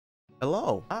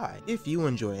Hello, hi. If you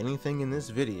enjoy anything in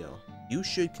this video, you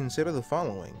should consider the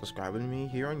following: subscribing to me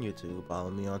here on YouTube,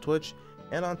 follow me on Twitch,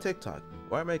 and on TikTok,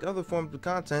 where I make other forms of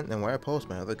content and where I post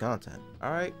my other content.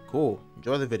 Alright, cool.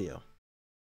 Enjoy the video.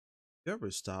 You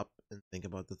ever stop and think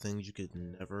about the things you could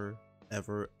never,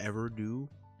 ever do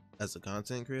as a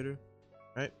content creator?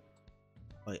 Right?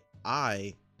 Like,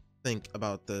 I think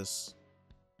about this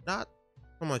not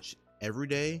so much every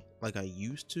day like I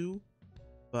used to,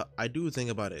 but I do think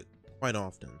about it quite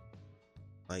often.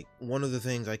 Like, one of the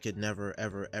things I could never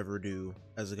ever do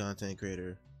as a content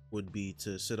creator would be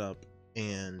to sit up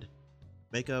and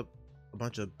make up a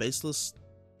bunch of baseless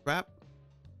crap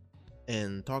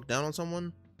and talk down on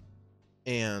someone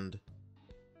and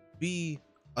be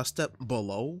a step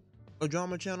below a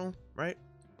drama channel, right?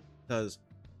 Because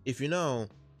if you know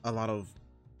a lot of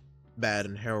bad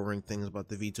and harrowing things about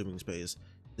the VTubing space,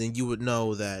 then you would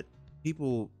know that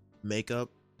people make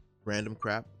up random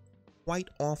crap quite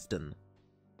often,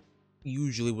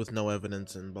 usually with no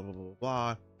evidence and blah blah blah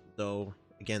blah. Though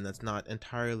again, that's not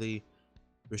entirely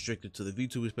restricted to the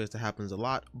VTubing space. That happens a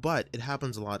lot, but it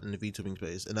happens a lot in the VTubing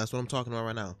space, and that's what I'm talking about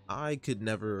right now. I could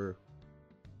never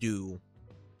do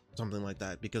something like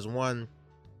that because, one,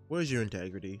 where's your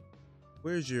integrity?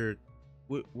 Where's your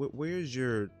where's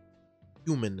your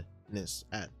humanness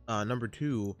at? Number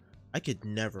two, I could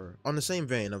never, on the same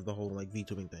vein of the whole like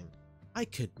VTubing thing, I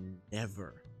could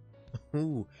never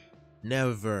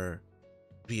never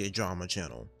be a drama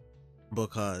channel,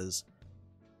 because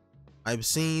I've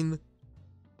seen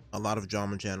a lot of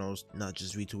drama channels, not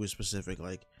just VTuber specific,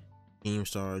 like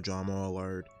Keemstar, Drama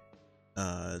Alert,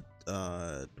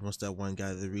 what's that one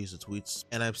guy that reads the tweets,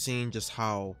 and I've seen just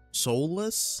how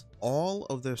soulless all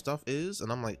of their stuff is,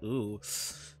 and I'm like, ooh,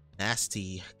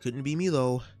 nasty. Couldn't be me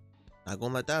though. Not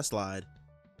gonna let that slide.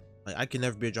 Like, I can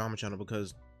never be a drama channel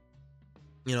because,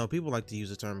 you know, people like to use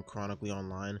the term chronically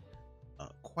online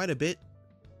quite a bit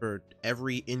for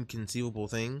every inconceivable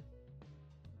thing,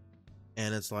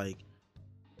 and it's like,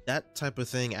 that type of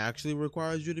thing actually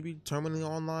requires you to be terminally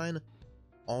online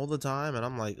all the time, and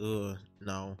I'm like, ugh,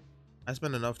 no. I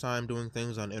spend enough time doing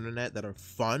things on the internet that are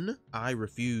fun. I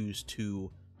refuse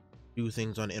to do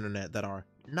things on the internet that are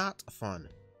not fun,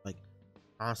 like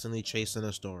constantly chasing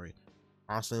a story,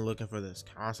 constantly looking for this,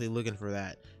 constantly looking for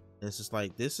that, and it's just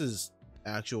like, this is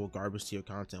actual garbage to your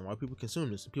content. Why people consume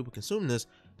this? People consume this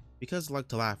because they like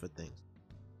to laugh at things.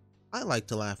 I like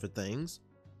to laugh at things.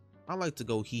 I like to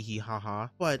go hee hee ha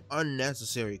ha, but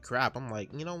unnecessary crap, I'm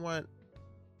like, you know what?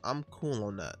 I'm cool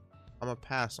on that. I'm gonna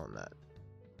pass on that.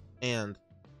 And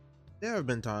there have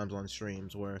been times on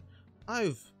streams where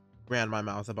I've ran my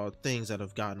mouth about things that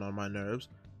have gotten on my nerves.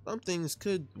 Some things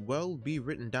could well be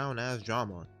written down as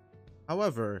drama.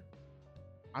 However,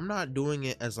 I'm not doing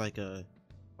it as like a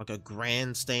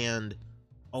grandstand,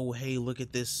 oh hey, look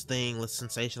at this thing, let's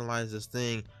sensationalize this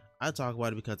thing. I talk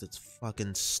about it because it's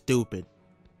fucking stupid.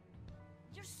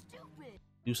 You're stupid.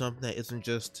 Do something that isn't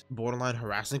just borderline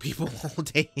harassing people all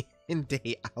day in,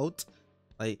 day out.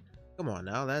 Like, come on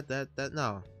now,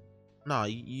 no,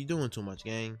 you doing too much,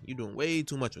 gang. You doing way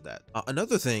too much with that.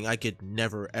 Another thing I could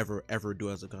never ever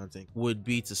do as a content would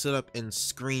be to sit up and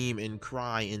scream and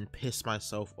cry and piss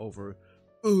myself over,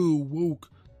 oh,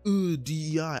 woke,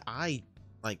 DEI. I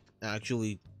like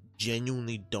actually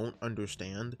genuinely don't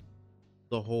understand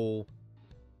the whole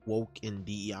woke and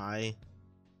DEI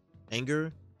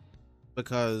anger,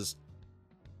 because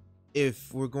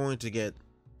if we're going to get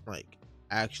like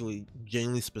actually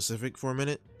genuinely specific for a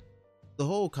minute, the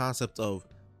whole concept of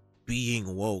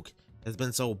being woke has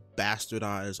been so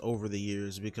bastardized over the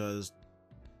years, because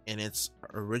in its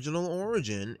original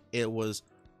origin it was,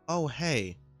 oh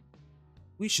hey,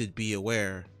 we should be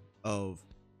aware of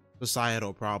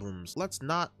societal problems. Let's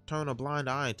not turn a blind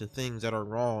eye to things that are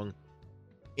wrong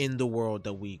in the world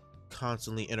that we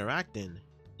constantly interact in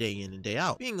day in and day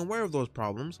out. Being aware of those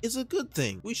problems is a good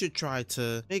thing. We should try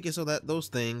to make it so that those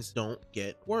things don't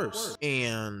get worse.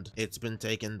 And it's been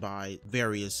taken by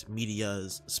various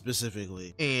medias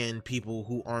specifically, and people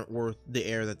who aren't worth the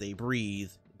air that they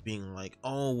breathe, being like,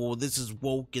 oh well, this is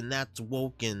woke and that's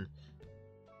woke, and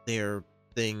their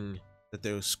thing that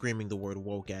they're screaming the word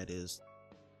woke at is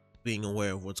being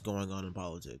aware of what's going on in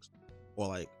politics, or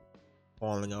like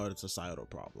calling out a societal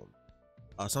problem.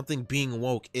 Something being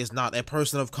woke is not a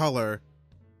person of color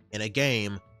in a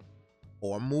game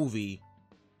or a movie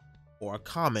or a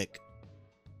comic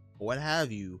or what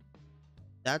have you.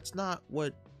 That's not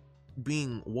what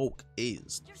being woke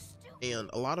is.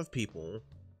 And a lot of people,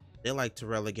 they like to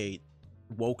relegate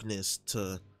wokeness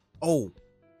to, oh,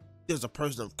 there's a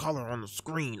person of color on the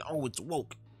screen, oh, it's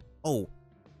woke. Oh,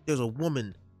 there's a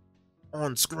woman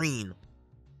on screen,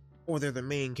 or they're the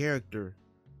main character,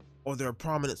 or they're a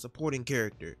prominent supporting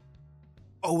character.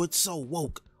 Oh, it's so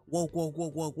woke, woke, woke,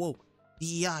 woke, woke, woke,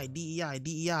 DEI, DEI,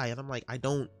 DEI. And I'm like, I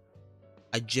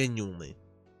genuinely,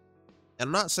 and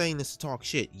I'm not saying this to talk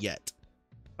shit yet,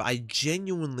 but I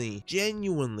genuinely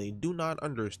do not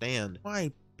understand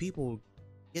why people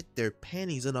get their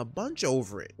panties in a bunch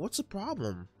over it. What's the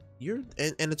problem?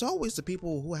 And it's always the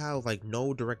people who have like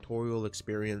no directorial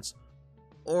experience,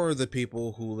 or the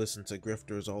people who listen to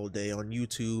grifters all day on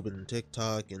YouTube and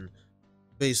TikTok and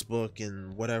Facebook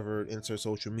and whatever, insert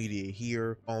social media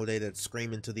here all day, that's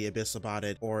screaming to the abyss about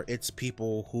it. Or it's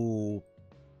people who,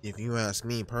 if you ask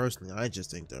me personally, I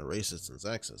just think they're racist and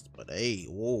sexist. But hey,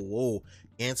 whoa,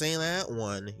 can't say that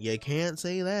one. You can't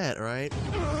say that, right?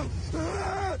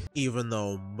 Even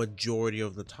though majority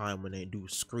of the time when they do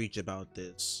screech about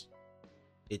this,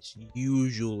 it's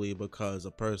usually because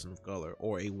a person of color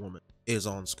or a woman is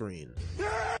on screen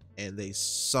and they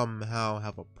somehow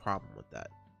have a problem with that.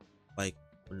 Like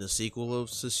when the sequel of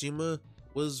Tsushima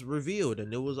was revealed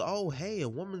and it was, oh hey, a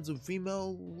woman's a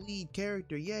female lead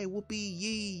character, yay, whoopee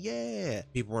yee, yeah,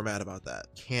 people were mad about that.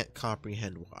 Can't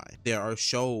comprehend why. There are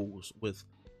shows with,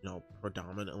 you know,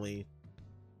 predominantly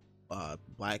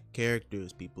black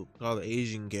characters, people of color,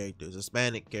 Asian characters,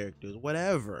 Hispanic characters,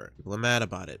 whatever, people are mad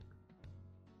about it,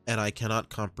 and I cannot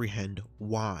comprehend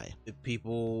why. If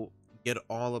people get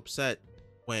all upset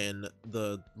when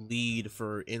the lead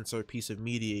for insert piece of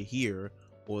media here,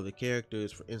 or the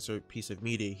characters for insert piece of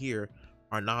media here,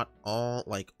 are not all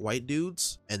like white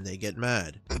dudes, and they get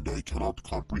mad, and I cannot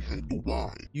comprehend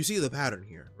why. You see the pattern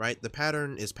here, right? The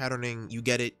pattern is patterning. You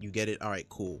get it, all right,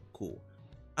 cool.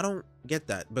 I don't get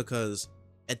that, because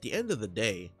at the end of the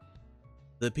day,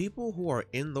 the people who are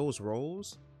in those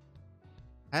roles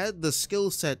had the skill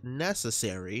set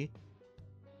necessary,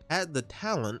 had the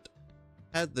talent,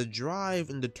 had the drive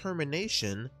and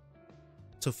determination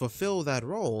to fulfill that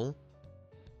role.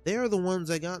 They're the ones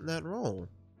that got in that role.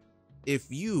 If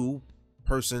you,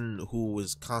 person who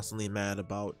is constantly mad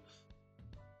about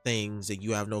things that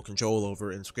you have no control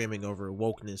over and screaming over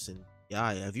wokeness and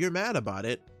yeah, if you're mad about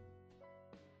it,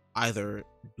 either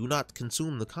do not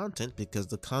consume the content, because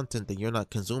the content that you're not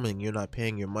consuming, you're not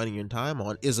paying your money and time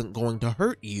on, isn't going to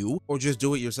hurt you, or just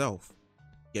do it yourself.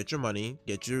 Get your money,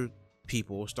 get your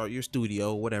people, start your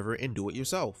studio, whatever, and do it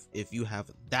yourself if you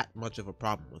have that much of a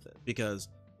problem with it. Because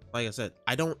like I said,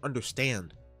 I don't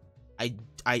understand.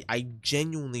 I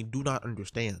genuinely do not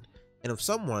understand. And if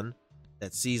someone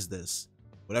that sees this,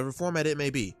 whatever format it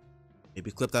may be,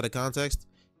 maybe clipped out of context,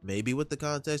 maybe with the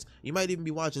context, you might even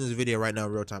be watching this video right now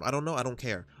in real time, I don't know, I don't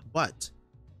care. But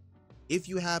if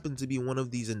you happen to be one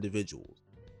of these individuals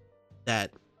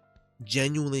that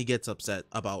genuinely gets upset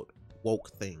about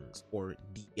woke things or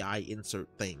DI insert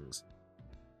things,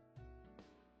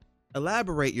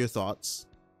 elaborate your thoughts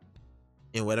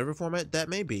in whatever format that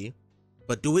may be,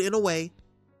 but do it in a way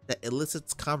that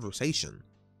elicits conversation.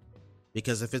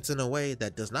 Because if it's in a way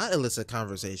that does not elicit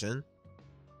conversation,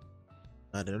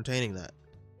 not entertaining that.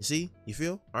 You see? You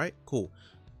feel? All right, cool.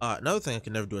 Another thing I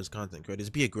can never do as a content creator is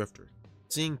be a grifter.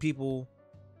 Seeing people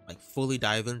like fully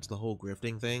dive into the whole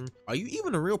grifting thing. Are you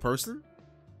even a real person?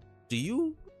 Do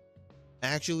you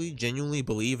actually genuinely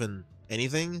believe in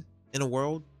anything in the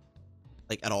world?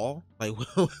 Like at all? Like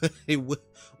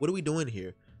what are we doing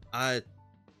here?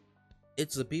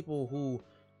 It's the people who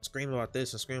scream about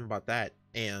this and scream about that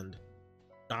and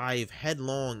dive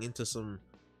headlong into some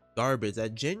garbage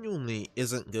that genuinely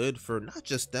isn't good for not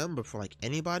just them, but for like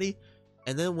anybody.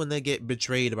 And then when they get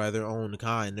betrayed by their own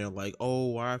kind, they're like,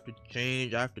 oh, I have to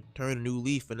change, I have to turn a new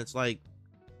leaf. And it's like,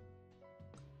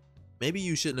 maybe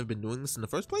you shouldn't have been doing this in the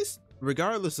first place.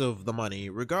 Regardless of the money,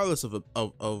 regardless of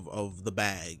the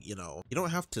bag, you know, you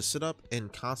don't have to sit up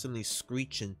and constantly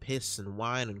screech and piss and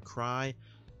whine and cry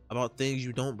about things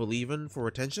you don't believe in for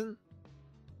attention.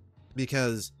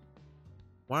 Because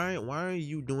why are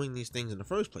you doing these things in the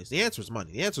first place? The answer is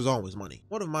money. The answer is always money.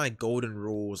 One of my golden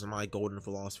rules and my golden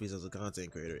philosophies as a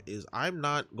content creator is I'm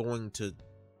not going to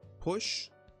push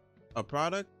a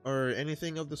product or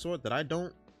anything of the sort that I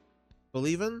don't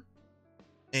believe in,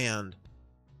 and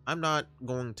I'm not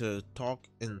going to talk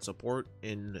and support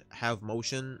and have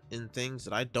motion in things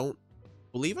that I don't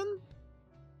believe in.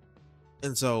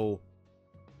 And so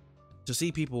to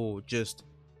see people just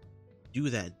do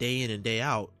that day in and day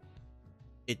out,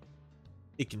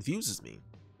 it confuses me.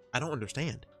 I don't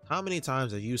understand. How many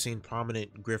times have you seen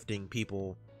prominent grifting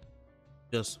people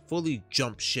just fully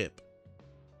jump ship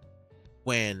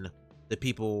when the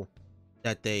people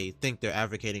that they think they're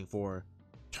advocating for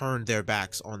turn their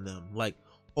backs on them? Like,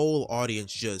 whole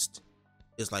audience just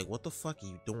is like, what the fuck are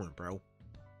you doing, bro?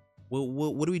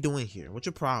 What are we doing here? What's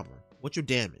your problem? What's your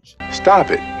damage? Stop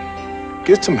it.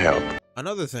 Get some help.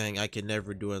 Another thing I could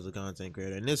never do as a content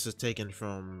creator, and this is taken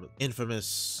from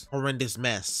infamous horrendous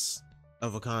mess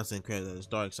of a content creator that is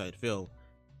Fhashyl,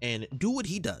 and do what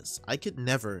he does. I could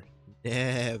never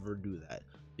do that,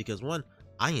 because one,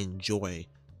 I enjoy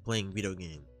playing video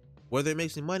games, whether it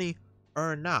makes me money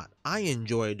or not. I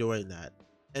enjoy doing that,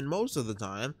 and most of the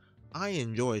time I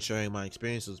enjoy sharing my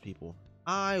experiences with people.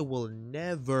 I will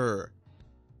never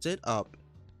sit up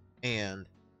and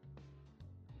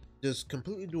just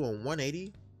completely do a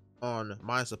 180 on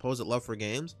my supposed love for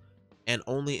games and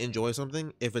only enjoy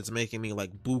something if it's making me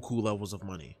like buku levels of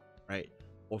money, right?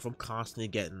 Or if I'm constantly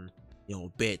getting, you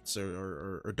know, bits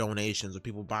or donations, or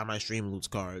people buy my stream loots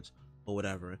cards or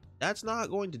whatever. That's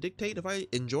not going to dictate if I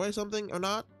enjoy something or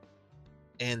not.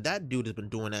 And that dude has been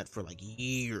doing that for like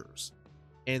years.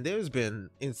 And there's been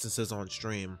instances on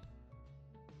stream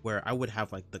where I would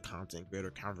have like the content creator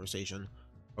conversation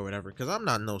or whatever, because I'm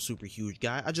not no super huge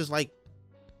guy. I just like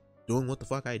doing what the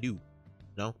fuck I do, you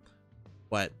know?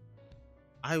 But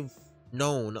I've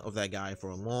known of that guy for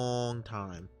a long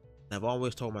time, and I've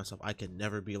always told myself I could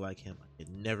never be like him. I could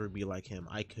never be like him.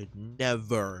 I could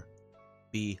never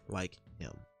be like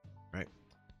him, right?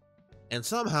 And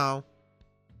somehow,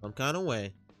 some kind of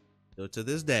way, so to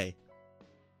this day,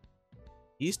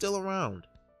 he's still around.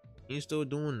 He's still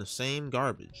doing the same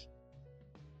garbage.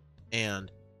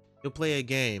 And he'll play a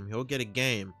game, he'll get a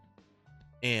game,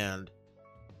 and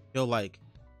he'll like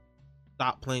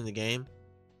stop playing the game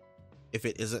if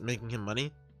it isn't making him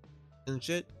money and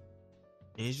shit.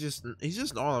 And he's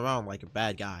just all around like a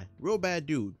bad guy. Real bad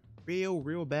dude.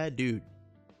 Real bad dude.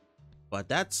 But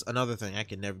that's another thing I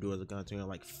can never do as a content creator,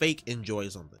 like fake enjoy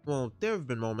something. Well, there have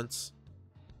been moments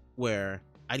where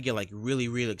I'd get like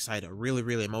really excited,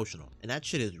 really emotional, and that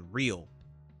shit is real.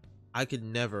 I could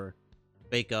never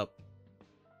fake up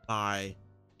my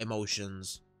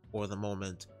emotions or the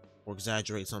moment or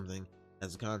exaggerate something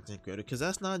as a content creator, because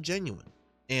that's not genuine.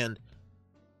 And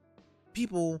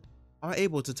people are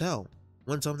able to tell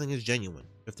when something is genuine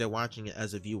if they're watching it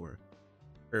as a viewer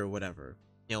or whatever.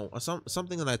 You know,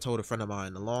 something that I told a friend of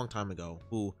mine a long time ago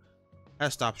who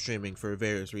has stopped streaming for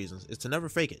various reasons is to never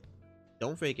fake it.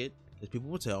 Don't fake it, because people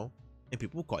will tell and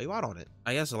people will call you out on it.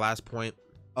 I guess the last point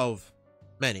of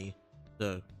many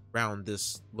to round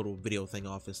this little video thing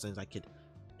off is things I could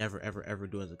never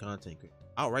do as a content creator.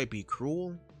 Outright be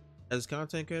cruel as a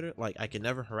content creator. Like, I could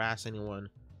never harass anyone.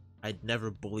 I'd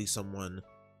never bully someone.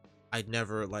 I'd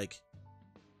never like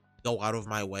go out of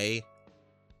my way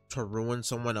to ruin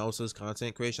someone else's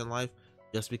content creation life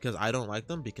just because I don't like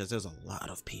them, because there's a lot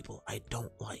of people I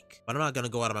don't like. But I'm not gonna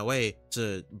go out of my way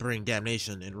to bring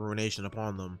damnation and ruination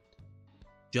upon them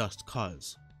just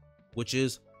cause, which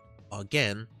is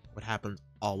again what happens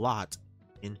a lot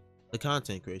in the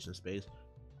content creation space,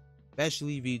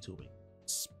 especially VTubing,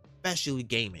 especially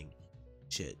gaming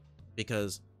shit.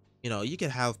 Because, you know, you can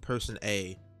have person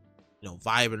A, you know,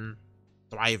 vibing,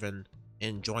 thriving,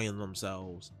 enjoying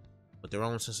themselves with their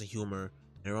own sense of humor,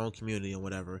 their own community and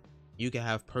whatever. You can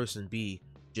have person B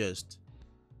just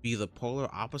be the polar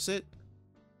opposite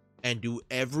and do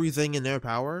everything in their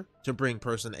power to bring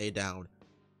person A down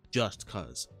just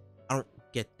cause. I don't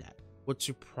get that. What's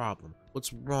your problem?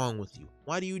 What's wrong with you?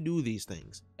 Why do you do these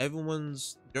things?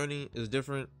 Everyone's journey is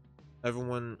different.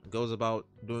 Everyone goes about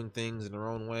doing things in their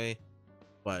own way.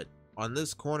 But on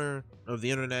this corner of the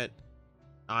internet,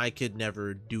 I could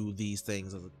never do these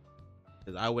things,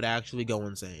 because I would actually go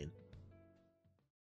insane.